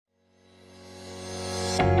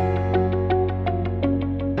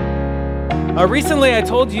Recently, I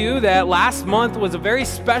told you that last month was a very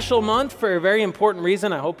special month for a very important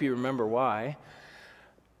reason. I hope you remember why.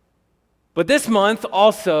 But this month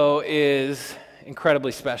also is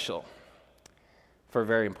incredibly special for a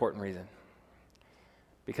very important reason.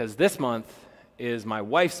 Because this month is my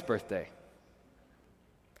wife's birthday.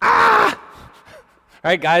 All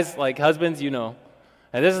right, guys, like husbands, you know.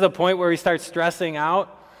 And this is the point where we start stressing out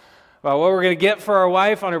about what we're going to get for our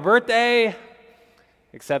wife on her birthday,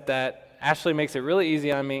 except that Ashley makes it really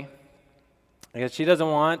easy on me because she doesn't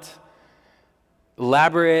want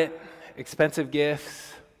elaborate, expensive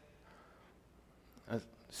gifts. It's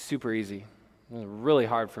super easy. It's really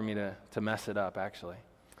hard for me to mess it up, actually.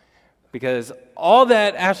 Because all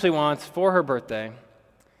that Ashley wants for her birthday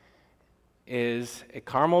is a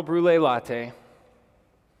caramel brulee latte,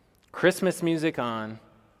 Christmas music on,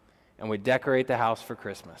 and we decorate the house for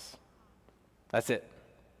Christmas. That's it.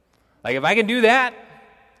 Like, if I can do that,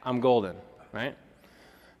 I'm golden, right?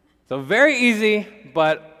 So very easy,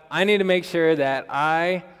 but I need to make sure that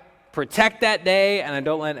I protect that day and I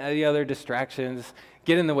don't let any other distractions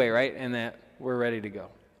get in the way, right? And that we're ready to go.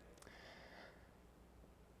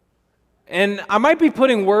 And I might be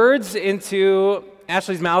putting words into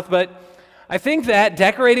Ashley's mouth, but I think that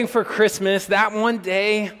decorating for Christmas, that one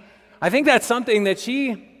day, I think that's something that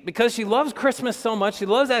because she loves Christmas so much, she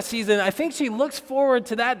loves that season, I think she looks forward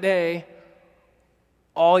to that day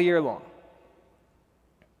all year long.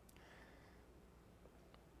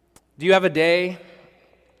 Do you have a day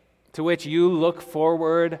to which you look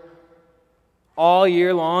forward all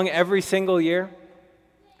year long, every single year?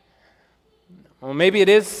 Well, maybe it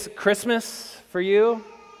is Christmas for you.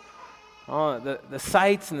 Oh, the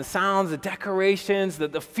sights and the sounds, the decorations,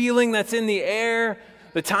 the feeling that's in the air,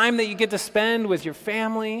 the time that you get to spend with your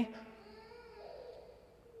family.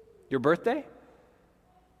 Your birthday?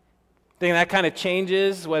 I think that kind of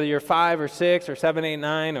changes whether you're 5 or 6 or 7, 8,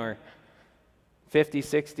 9 or 50,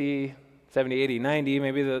 60, 70, 80, 90.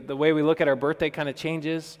 Maybe the way we look at our birthday kind of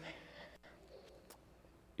changes.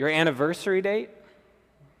 Your anniversary date,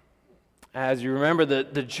 as you remember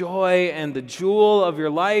the joy and the jewel of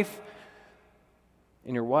your life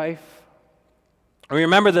in your wife. Or you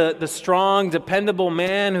remember the strong, dependable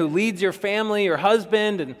man who leads your family, your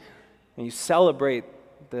husband, and you celebrate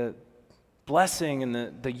the blessing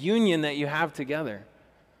and the union that you have together.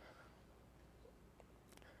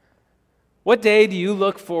 What day do you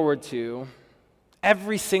look forward to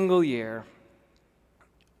every single year,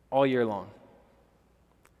 all year long?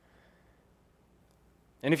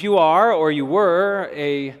 And if you are, or you were,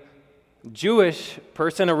 a Jewish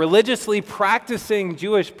person, a religiously practicing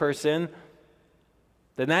Jewish person,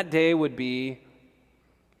 then that day would be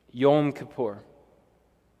Yom Kippur,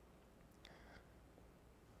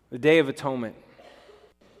 the Day of Atonement.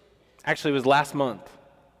 Actually, it was last month.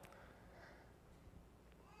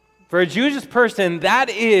 For a Jewish person, that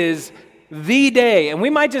is the day. And we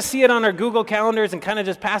might just see it on our Google calendars and kind of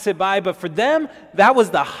just pass it by, but for them, that was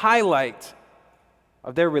the highlight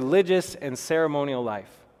of their religious and ceremonial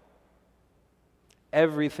life.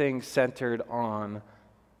 Everything centered on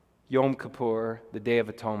Yom Kippur, the Day of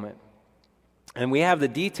Atonement. And we have the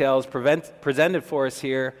details presented for us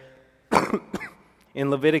here in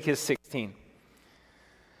Leviticus 16.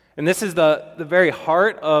 And this is the very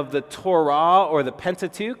heart of the Torah, or the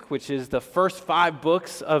Pentateuch, which is the first 5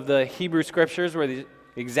 books of the Hebrew Scriptures. We're the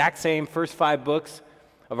exact same first 5 books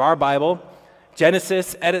of our Bible: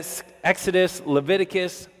 Genesis, Exodus,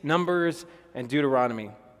 Leviticus, Numbers, and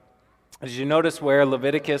Deuteronomy. Did you notice where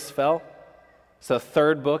Leviticus fell? It's the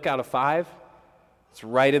 3rd book out of 5. It's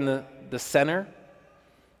right in the center.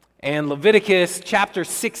 And Leviticus chapter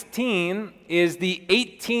 16 is the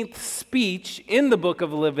 18th speech in the book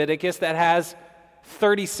of Leviticus that has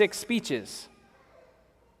 36 speeches.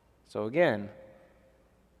 So again,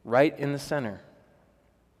 right in the center.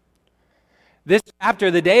 This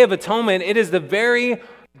chapter, the Day of Atonement, it is the very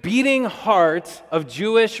beating heart of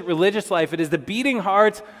Jewish religious life. It is the beating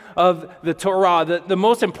heart of the Torah, the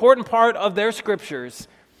most important part of their scriptures.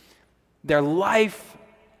 Their life,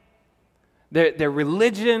 their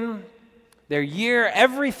religion, their year,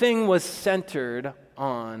 everything was centered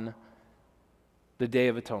on the Day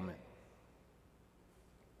of Atonement.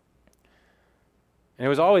 And it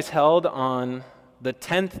was always held on the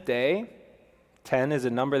 10th day. 10 is a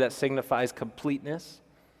number that signifies completeness.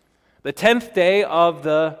 The 10th day of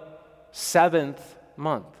the 7th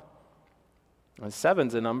month. And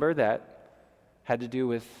 7's a number that had to do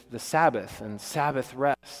with the Sabbath and Sabbath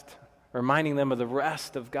rest, reminding them of the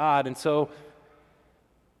rest of God. And so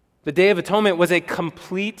the Day of Atonement was a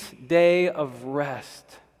complete day of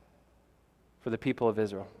rest for the people of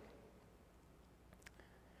Israel.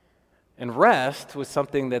 And rest was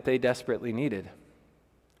something that they desperately needed.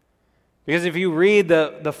 Because if you read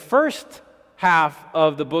the first half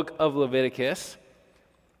of the book of Leviticus,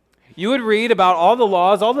 you would read about all the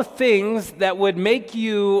laws, all the things that would make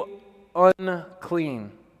you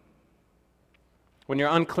unclean. When you're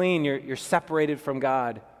unclean, you're separated from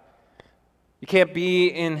God. You can't be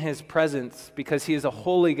in His presence because He is a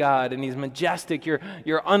holy God and He's majestic.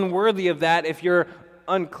 You're unworthy of that if you're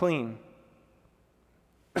unclean.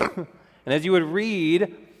 And as you would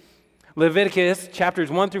read Leviticus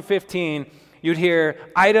chapters 1 through 15, you'd hear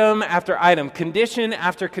item after item, condition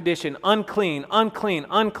after condition, unclean, unclean,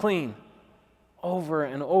 unclean, over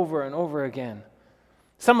and over and over again.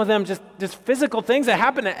 Some of them just physical things that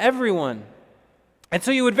happen to everyone. And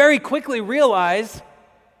so you would very quickly realize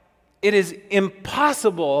it is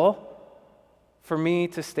impossible for me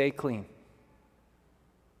to stay clean.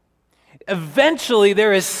 Eventually,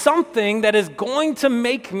 there is something that is going to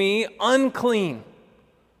make me unclean.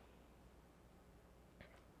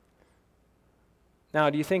 Now,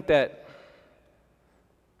 do you think that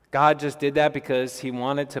God just did that because He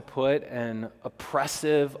wanted to put an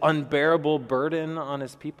oppressive, unbearable burden on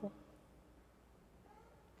His people?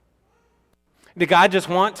 Did God just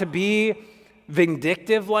want to be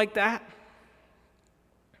vindictive like that?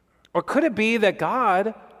 Or could it be that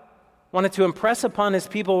God wanted to impress upon His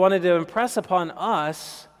people, wanted to impress upon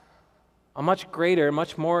us a much greater,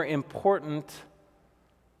 much more important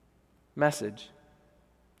message?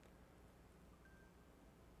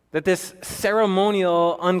 That this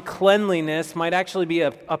ceremonial uncleanliness might actually be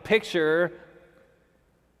a picture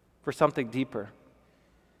for something deeper.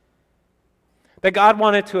 That God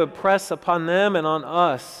wanted to impress upon them and on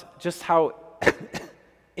us just how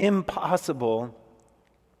impossible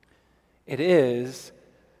it is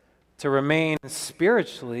to remain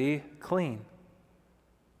spiritually clean,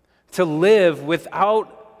 to live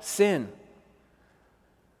without sin.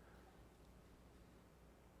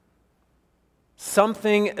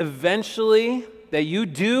 Something eventually that you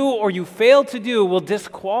do or you fail to do will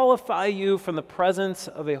disqualify you from the presence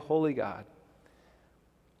of a holy God,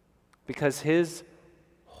 because His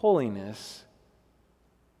holiness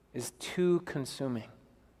is too consuming.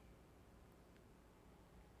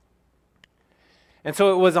 And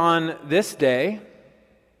so it was on this day,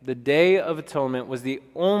 the Day of Atonement was the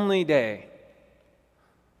only day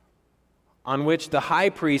on which the high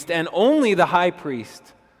priest, and only the high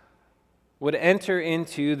priest, would enter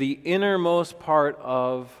into the innermost part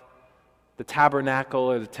of the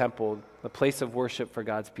tabernacle or the temple, the place of worship for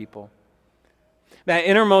God's people. That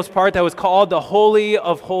innermost part that was called the Holy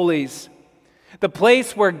of Holies. The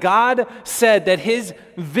place where God said that His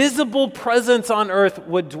visible presence on earth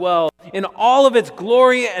would dwell. In all of its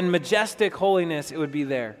glory and majestic holiness, it would be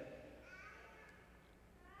there.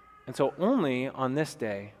 And so only on this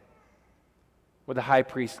day would the high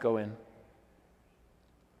priest go in.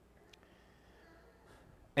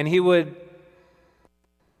 And he would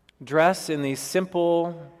dress in these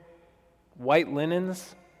simple white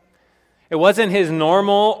linens. It wasn't his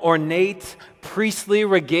normal, ornate, priestly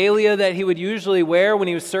regalia that he would usually wear when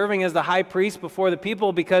he was serving as the high priest before the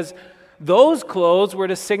people, because those clothes were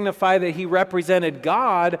to signify that he represented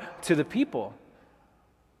God to the people.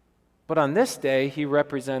 But on this day, he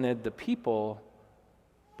represented the people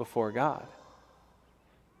before God.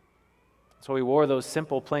 So he wore those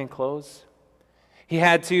simple, plain clothes. He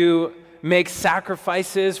had to make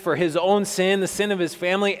sacrifices for his own sin, the sin of his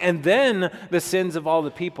family, and then the sins of all the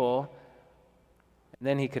people. And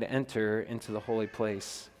then he could enter into the holy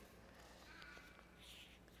place.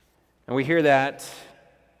 And we hear that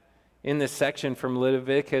in this section from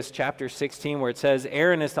Leviticus chapter 16, where it says,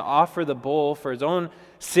 Aaron is to offer the bull for his own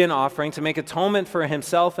sin offering to make atonement for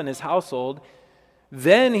himself and his household.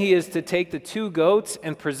 Then he is to take the 2 goats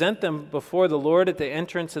and present them before the Lord at the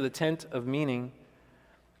entrance of the tent of meeting.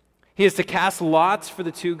 He is to cast lots for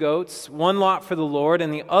the 2 goats, one lot for the Lord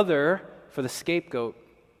and the other for the scapegoat.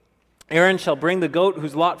 Aaron shall bring the goat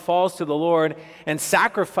whose lot falls to the Lord and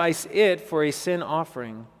sacrifice it for a sin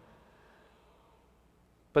offering.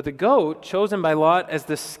 But the goat chosen by Lot as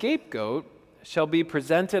the scapegoat shall be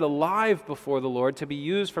presented alive before the Lord to be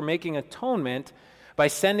used for making atonement by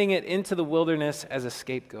sending it into the wilderness as a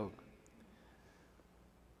scapegoat.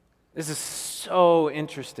 This is so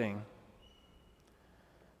interesting.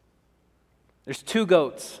 There's 2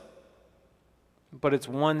 goats, but it's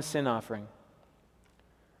one sin offering.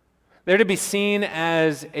 They're to be seen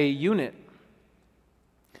as a unit.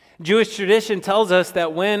 Jewish tradition tells us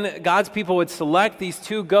that when God's people would select these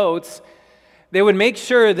 2 goats, they would make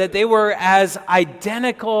sure that they were as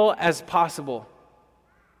identical as possible.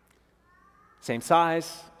 Same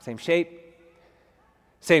size, same shape.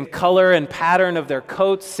 Same color and pattern of their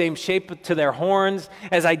coats, same shape to their horns,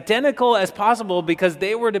 as identical as possible because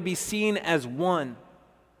they were to be seen as one.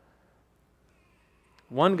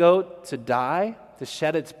 One goat to die, to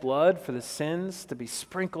shed its blood for the sins, to be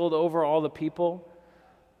sprinkled over all the people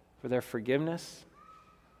for their forgiveness.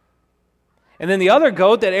 And then the other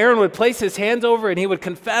goat that Aaron would place his hands over and he would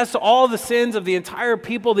confess all the sins of the entire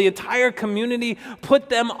people, the entire community, put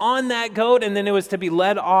them on that goat, and then it was to be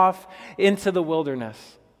led off into the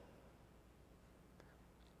wilderness.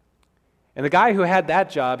 And the guy who had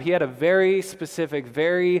that job, he had a very specific,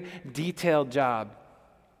 very detailed job.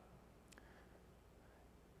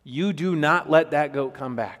 You do not let that goat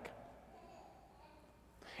come back.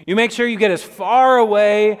 You make sure you get as far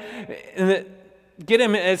away and get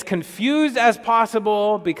him as confused as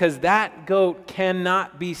possible because that goat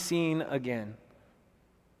cannot be seen again.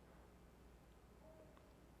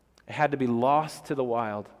 It had to be lost to the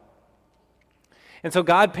wild. And so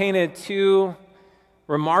God painted two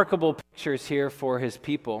remarkable pictures here for his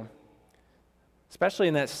people, especially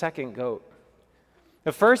in that second goat.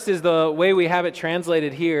 The first is the way we have it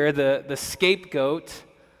translated here, the scapegoat.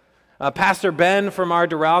 Pastor Ben from our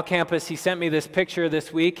Doral campus, he sent me this picture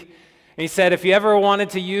this week. And he said, if you ever wanted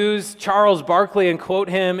to use Charles Barkley and quote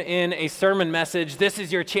him in a sermon message, this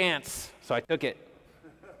is your chance. So I took it.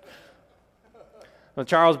 Well,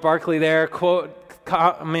 Charles Barkley there,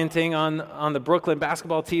 commenting on the Brooklyn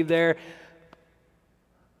basketball team there.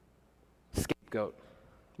 Scapegoat.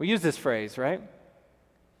 We use this phrase, right?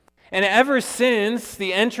 And ever since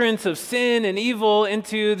the entrance of sin and evil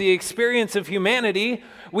into the experience of humanity,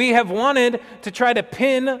 we have wanted to try to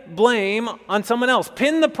pin blame on someone else,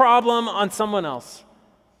 pin the problem on someone else,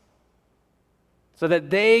 so that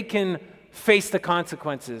they can face the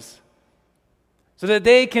consequences, so that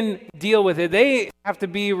they can deal with it. They have to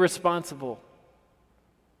be responsible.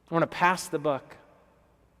 I want to pass the buck.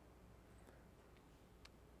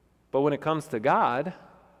 But when it comes to God,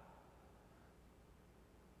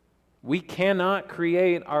 we cannot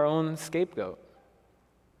create our own scapegoat.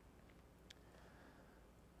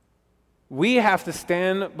 We have to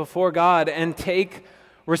stand before God and take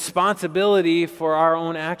responsibility for our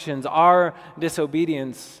own actions, our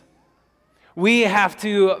disobedience. We have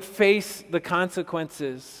to face the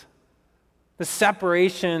consequences, the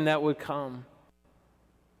separation that would come,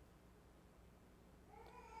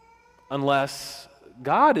 unless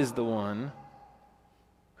God is the one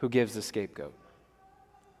who gives the scapegoat,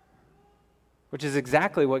 which is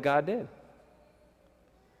exactly what God did.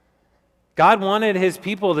 God wanted his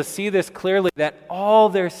people to see this clearly, that all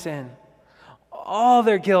their sin, all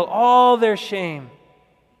their guilt, all their shame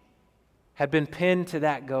had been pinned to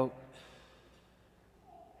that goat.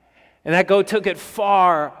 And that goat took it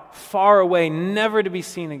far, far away, never to be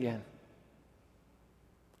seen again.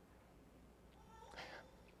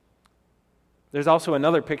 There's also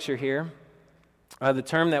another picture here. The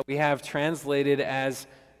term that we have translated as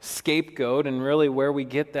scapegoat, and really where we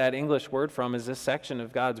get that English word from is this section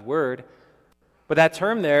of God's Word. But that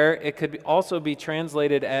term there, it could also be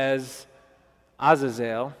translated as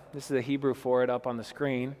Azazel. This is the Hebrew for it up on the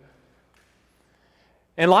screen.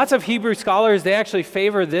 And lots of Hebrew scholars, they actually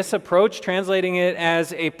favor this approach, translating it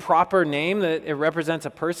as a proper name, that it represents a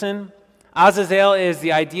person. Azazel is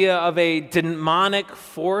the idea of a demonic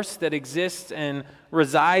force that exists and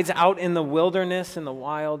resides out in the wilderness, in the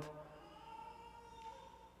wild.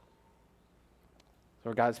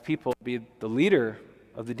 So God's people be the leader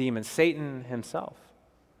of the demon, Satan himself.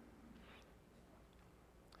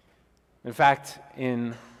 In fact,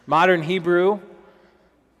 in modern Hebrew,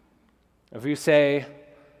 if you say,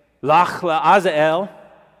 Lach la'azael,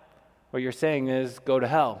 what you're saying is, go to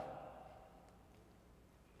hell.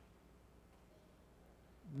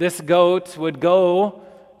 This goat would go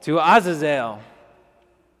to Azazel,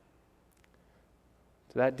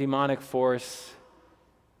 to that demonic force,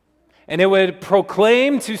 and it would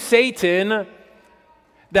proclaim to Satan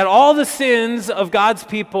that all the sins of God's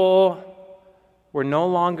people were no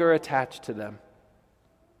longer attached to them.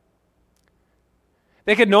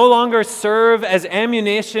 They could no longer serve as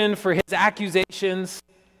ammunition for his accusations.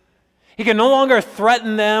 He could no longer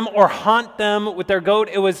threaten them or haunt them with their goat.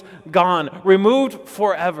 It was gone, removed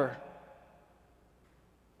forever.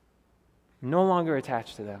 No longer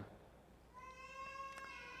attached to them.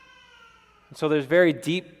 And so there's very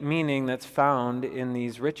deep meaning that's found in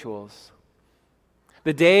these rituals.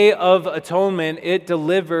 The Day of Atonement, it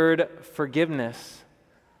delivered forgiveness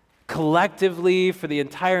collectively for the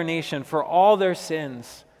entire nation, for all their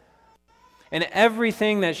sins. And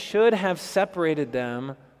everything that should have separated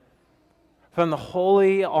them from the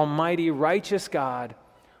holy, almighty, righteous God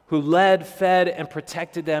who led, fed, and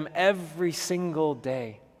protected them every single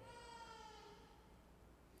day.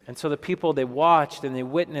 And so the people, they watched and they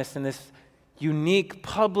witnessed in this unique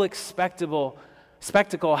public spectacle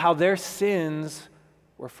how their sins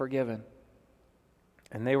were forgiven.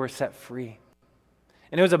 And they were set free.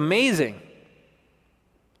 And it was amazing.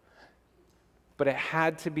 But it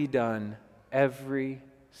had to be done every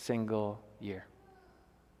single year.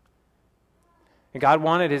 And God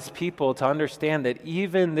wanted his people to understand that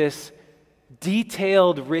even this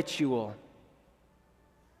detailed ritual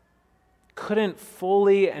couldn't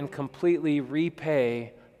fully and completely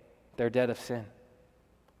repay their debt of sin.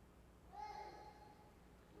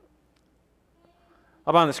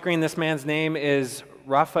 Up on the screen, this man's name is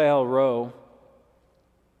Raphael Rowe.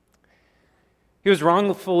 He was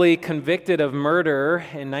wrongfully convicted of murder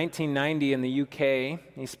in 1990 in the UK.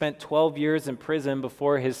 He spent 12 years in prison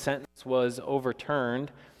before his sentence was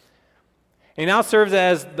overturned. He now serves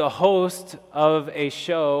as the host of a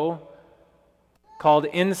show called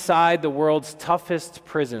Inside the World's Toughest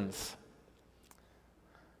Prisons.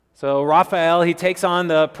 So Raphael, he takes on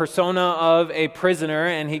the persona of a prisoner,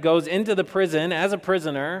 and he goes into the prison as a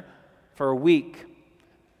prisoner for a week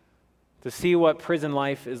to see what prison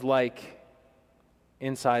life is like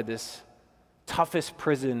inside this toughest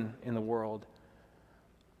prison in the world.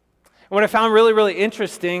 And what I found really, really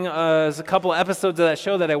interesting is a couple of episodes of that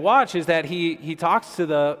show that I watched is that he talks to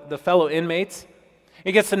the fellow inmates.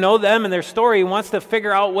 He gets to know them and their story. He wants to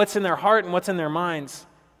figure out what's in their heart and what's in their minds.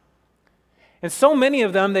 And so many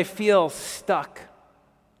of them, they feel stuck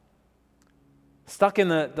in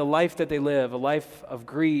the life that they live, a life of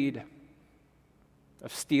greed,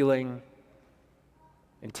 of stealing,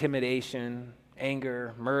 intimidation,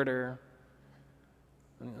 anger, murder.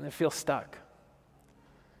 And they feel stuck.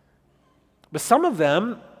 But some of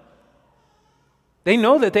them, they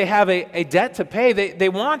know that they have a debt to pay. They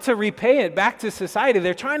want to repay it back to society.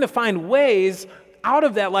 They're trying to find ways out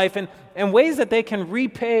of that life and ways that they can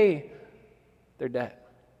repay their debt.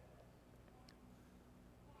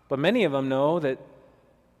 But many of them know that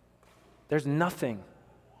there's nothing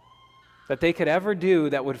that they could ever do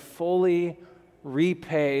that would fully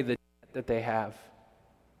repay the debt that they have.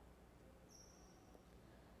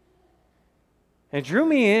 It drew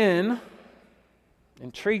me in,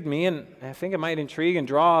 intrigued me, and I think it might intrigue and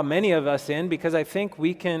draw many of us in because I think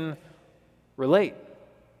we can relate.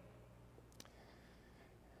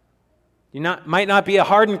 You might not be a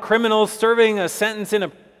hardened criminal serving a sentence in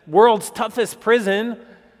a world's toughest prison,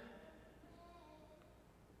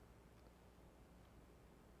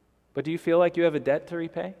 but do you feel like you have a debt to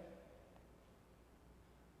repay?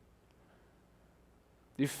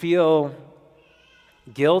 Do you feel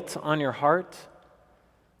guilt on your heart?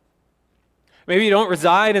 Maybe you don't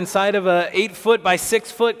reside inside of a 8-foot by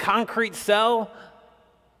 6-foot concrete cell,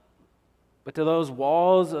 but do those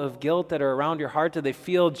walls of guilt that are around your heart, do they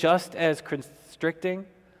feel just as constricting?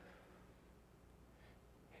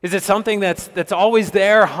 Is it something that's always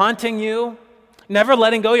there haunting you, never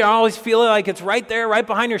letting go? You're always feeling like it's right there, right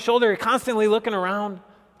behind your shoulder. You're constantly looking around,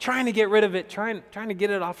 trying to get rid of it, trying to get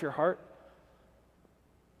it off your heart.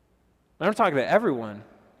 And I'm talking to everyone.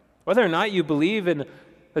 Whether or not you believe in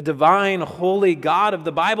the divine, holy God of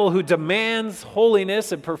the Bible who demands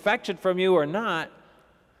holiness and perfection from you or not,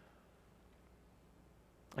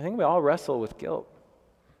 I think we all wrestle with guilt.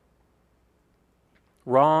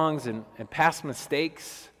 Wrongs and past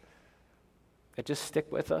mistakes that just stick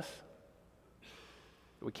with us.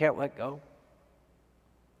 We can't let go.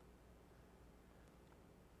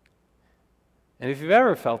 And if you've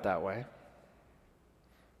ever felt that way,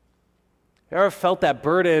 if you ever felt that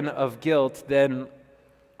burden of guilt, then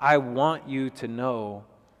I want you to know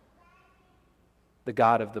the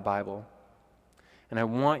God of the Bible. And I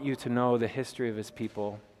want you to know the history of his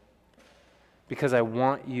people because I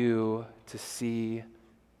want you to see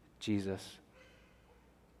Jesus.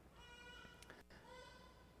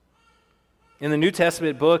 In the New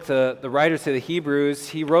Testament book, the writer to the Hebrews,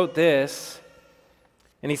 he wrote this,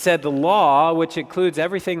 and he said, the law, which includes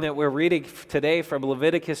everything that we're reading today from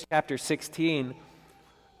Leviticus chapter 16,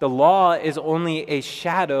 the law is only a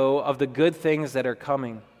shadow of the good things that are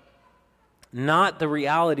coming, not the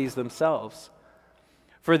realities themselves.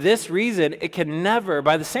 For this reason, it can never,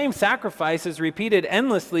 by the same sacrifices repeated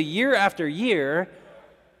endlessly year after year,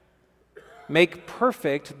 make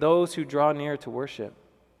perfect those who draw near to worship.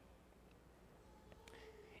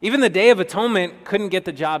 Even the Day of Atonement couldn't get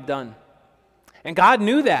the job done. And God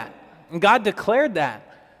knew that. And God declared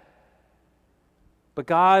that. But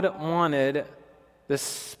God wanted this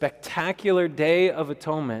spectacular Day of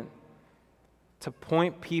Atonement to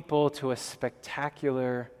point people to a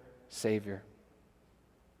spectacular Savior.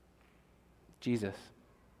 Jesus.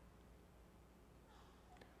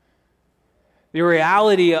 The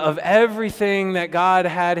reality of everything that God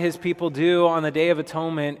had his people do on the Day of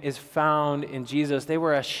Atonement is found in Jesus. They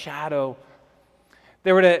were a shadow.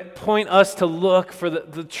 They were to point us to look for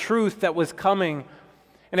the truth that was coming.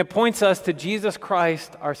 And it points us to Jesus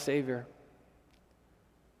Christ, our Savior.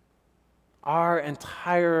 Our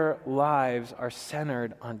entire lives are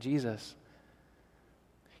centered on Jesus.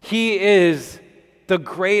 He is the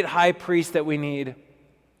great high priest that we need,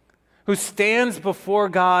 who stands before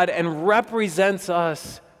God and represents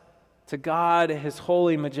us to God, his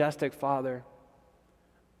holy, majestic Father.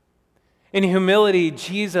 In humility,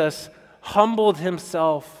 Jesus humbled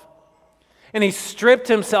himself, and he stripped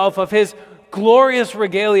himself of his glorious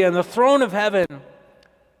regalia and the throne of heaven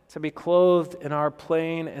to be clothed in our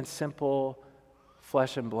plain and simple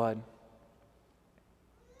flesh and blood.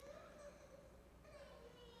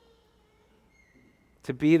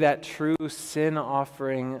 To be that true sin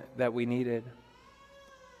offering that we needed.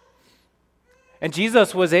 And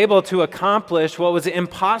Jesus was able to accomplish what was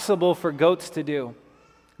impossible for goats to do.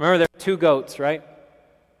 Remember, there were two goats, right?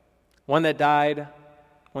 One that died,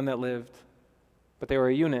 one that lived. But they were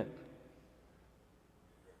a unit.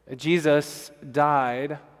 Jesus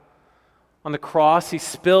died on the cross. He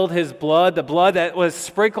spilled his blood, the blood that was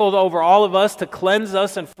sprinkled over all of us to cleanse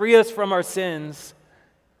us and free us from our sins.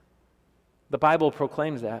 The Bible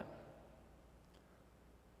proclaims that.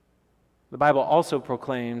 The Bible also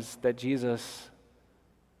proclaims that Jesus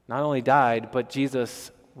not only died, but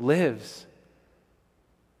Jesus lives.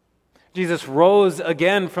 Jesus rose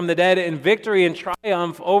again from the dead in victory and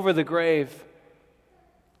triumph over the grave.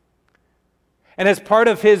 And as part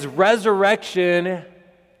of his resurrection,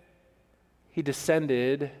 he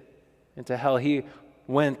descended into hell. He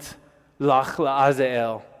went lach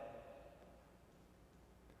la'azael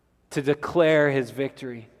to declare his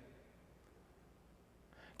victory.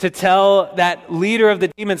 To tell that leader of the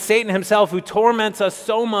demons, Satan himself, who torments us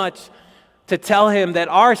so much, to tell him that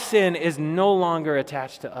our sin is no longer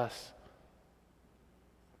attached to us.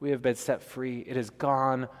 We have been set free. It is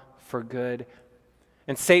gone for good.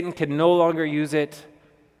 And Satan can no longer use it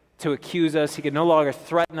to accuse us. He can no longer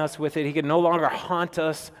threaten us with it. He can no longer haunt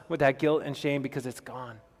us with that guilt and shame because it's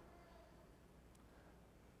gone.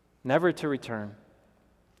 Never to return.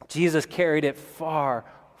 Jesus carried it far,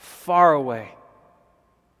 far away.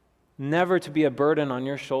 Never to be a burden on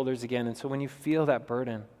your shoulders again. And so when you feel that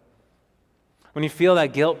burden, when you feel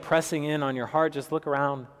that guilt pressing in on your heart, just look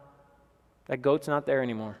around. That goat's not there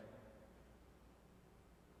anymore.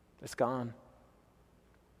 It's gone.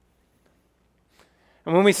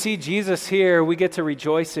 And when we see Jesus here, we get to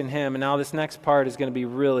rejoice in him. And now this next part is going to be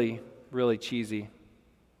really, really cheesy.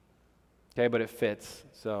 Okay, but it fits.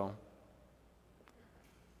 So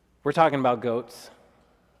we're talking about goats.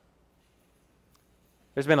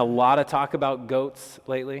 There's been a lot of talk about goats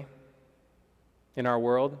lately in our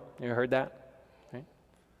world. You ever heard that? Right?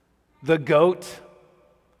 The GOAT.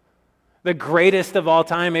 The greatest of all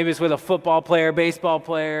time. Maybe it's with a football player, baseball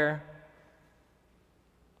player.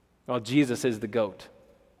 Well, Jesus is the GOAT.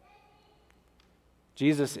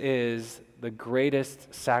 Jesus is the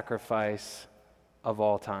greatest sacrifice of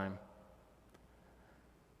all time.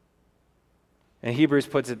 And Hebrews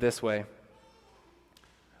puts it this way.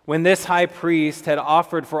 When this high priest had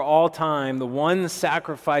offered for all time the one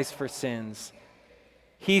sacrifice for sins,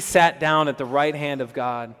 he sat down at the right hand of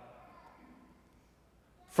God.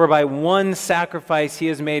 For by one sacrifice he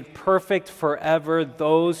has made perfect forever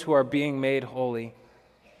those who are being made holy.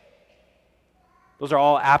 Those are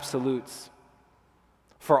all absolutes.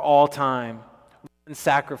 For all time. One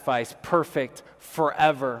sacrifice, perfect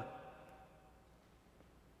forever.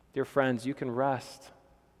 Dear friends, you can rest.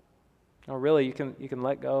 No, really, you can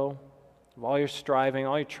let go of all your striving,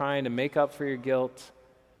 all your trying to make up for your guilt.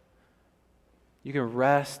 You can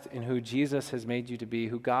rest in who Jesus has made you to be,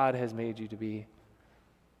 who God has made you to be.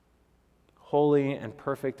 Holy and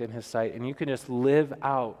perfect in his sight. And you can just live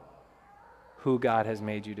out who God has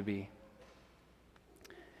made you to be.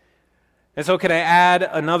 And so can I add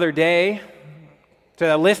another day to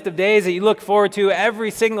the list of days that you look forward to every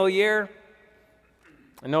single year?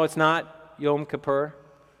 I know it's not Yom Kippur.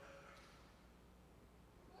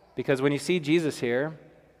 Because when you see Jesus here,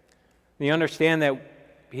 you understand that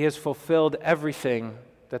he has fulfilled everything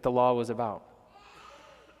that the law was about.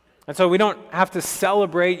 And so we don't have to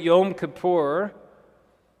celebrate Yom Kippur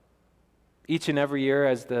each and every year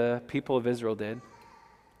as the people of Israel did.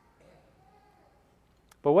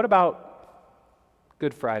 But what about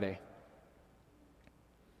Good Friday?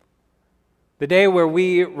 The day where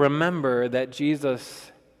we remember that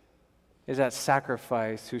Jesus is that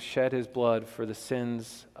sacrifice who shed his blood for the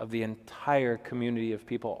sins of the entire community of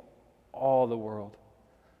people, all the world.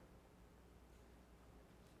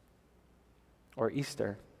 Or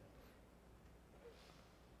Easter,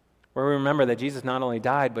 where we remember that Jesus not only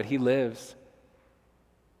died, but he lives.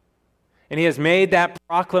 And he has made that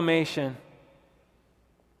proclamation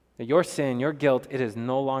that your sin, your guilt, it is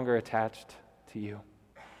no longer attached to you.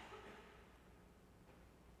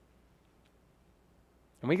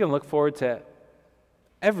 And we can look forward to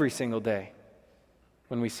every single day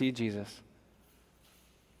when we see Jesus.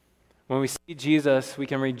 When we see Jesus, we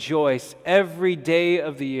can rejoice every day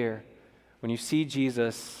of the year when you see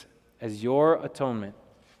Jesus as your atonement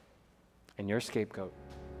and your scapegoat,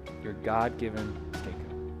 your God-given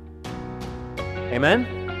scapegoat. Amen?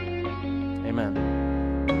 Amen.